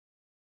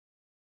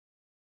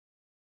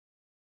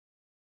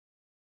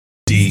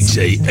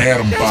DJ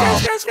Adam Bomb.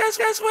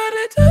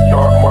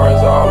 Dark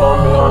Mars all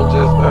on me, I'm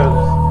just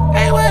honest.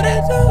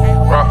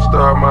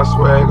 Rockstar, my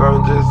swag,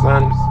 I'm just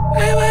honest.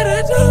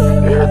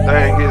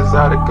 Everything is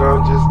out of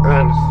gun, just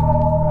honest.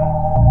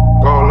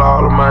 Gold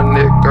all on my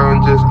neck, I'm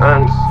just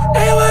honest.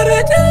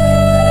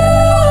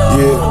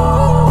 Yeah,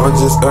 I'm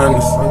just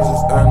honest.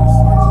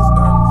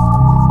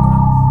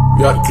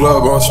 Got the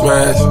club on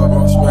smash.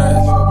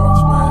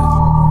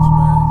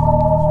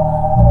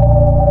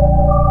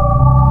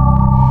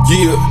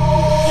 Yeah.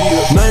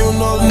 Name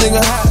another nigga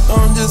hot,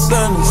 I'm just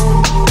honest.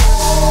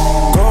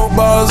 Gold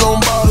bars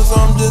on bottles,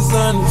 I'm just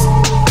honest.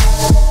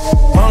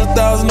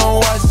 100,000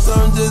 on watches,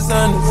 I'm just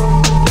honest.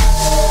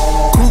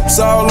 Coops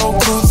all on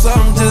coops,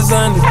 I'm just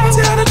honest.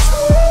 Tell the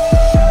truth.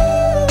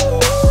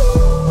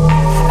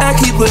 I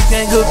keep a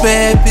gang of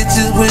bad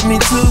bitches with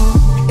me too,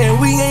 and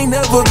we ain't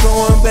never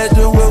going back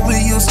to what we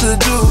used to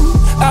do.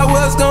 I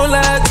was gon'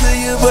 lie to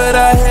you, but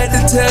I had to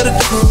tell the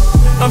truth.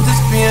 I'm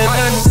just being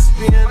honest.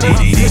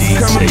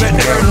 Coming back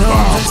down,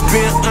 I'm just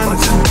being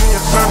honest.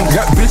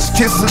 Got bitch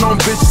kissing on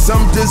bitches,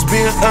 I'm just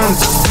being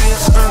honest.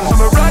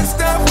 I'm a rock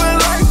star for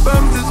life,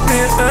 I'm just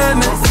being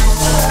honest.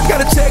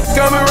 Got a check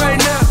coming right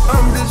now,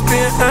 I'm just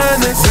being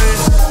honest.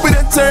 We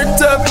done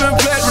turned up and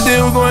platinum, then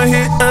we gon'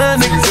 hit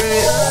honest.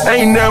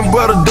 Ain't nothing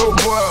but a dope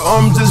boy,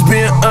 I'm just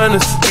being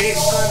honest.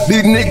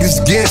 These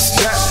niggas getting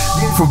shot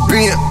for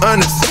being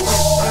honest.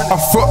 I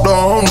fucked her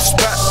on the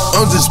spot,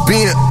 I'm just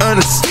being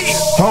honest.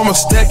 I'ma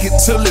stack it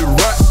till it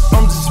rot,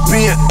 I'm just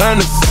being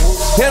honest.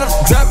 Hit em,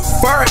 drop it,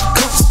 fire it,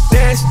 cooks,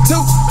 dash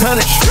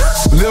 200.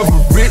 Live a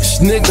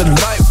rich nigga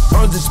life,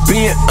 I'm just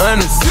being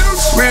honest.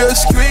 Real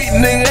street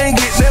nigga ain't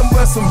get nothing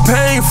but some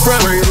pain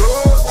from it.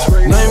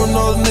 Name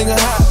another nigga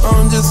hot,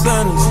 I'm just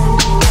honest.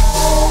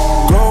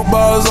 Gold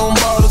bars on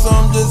bottles,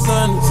 I'm just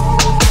honest.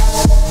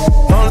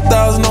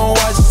 100,000 on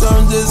watches,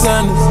 I'm just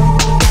honest.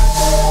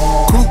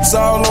 Coops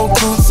all on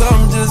coops,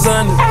 I'm just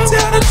honest.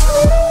 Tell the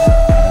truth.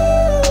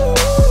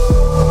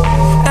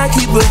 I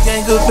keep a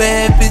gang of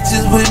bad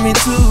bitches with me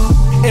too,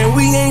 and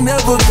we ain't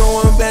never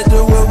going back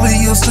to what we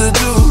used to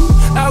do.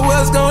 I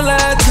was gon'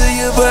 lie to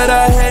you, but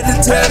I had to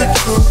tell the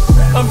truth.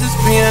 I'm just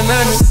being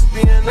honest.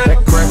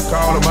 That crack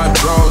all of my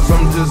drawers,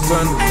 I'm just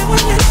honest.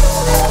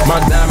 My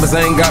diamonds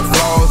ain't got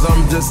flaws,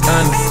 I'm just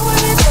honest.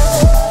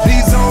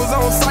 These hoes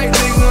on sight,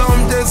 nigga,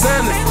 I'm just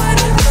honest.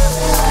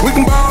 We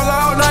can ball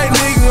all night,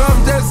 nigga, I'm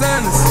just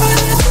honest.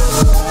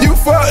 You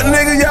fuck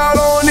nigga, y'all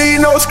don't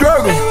need no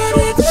struggle.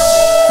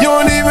 You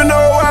don't even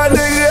know why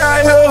nigga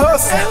out here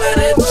hustle.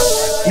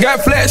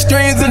 Got flat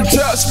screens and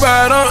truck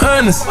spot, I'm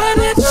honest.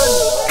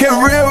 Get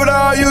real with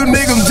all you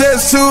niggas, I'm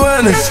just too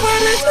honest.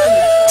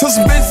 To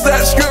some bitches at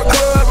the strip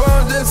club,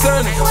 I'm just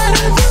honest.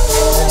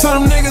 To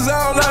them niggas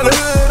all out the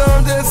hood,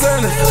 I'm just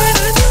honest.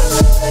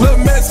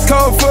 Little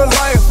Mexico for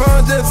life,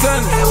 I'm just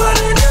honest.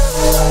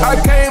 I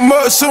came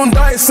up shooting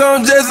dice,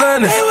 I'm just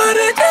honest.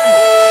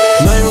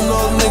 Name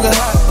another nigga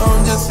hot,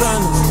 I'm just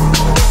honest.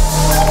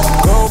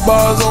 Gold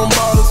bars on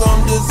bottles,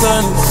 I'm just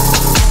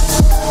honest.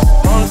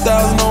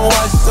 100,000 on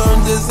watches, I'm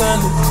just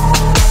honest.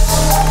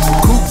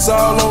 Coops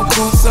all on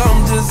coops,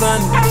 I'm just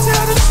honest.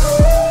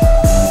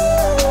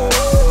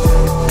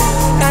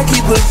 I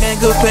keep a gang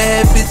of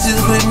bad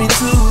bitches with me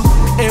too,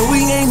 and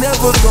we ain't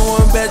never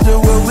going back to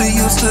what we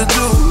used to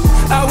do.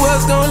 I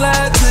was gon'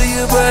 lie to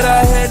you, but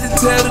I had to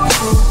tell the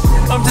truth.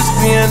 I'm just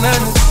being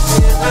honest.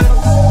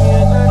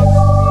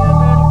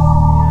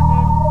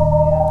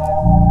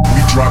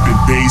 We dropping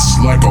bass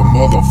like a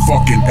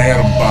motherfucking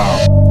Adam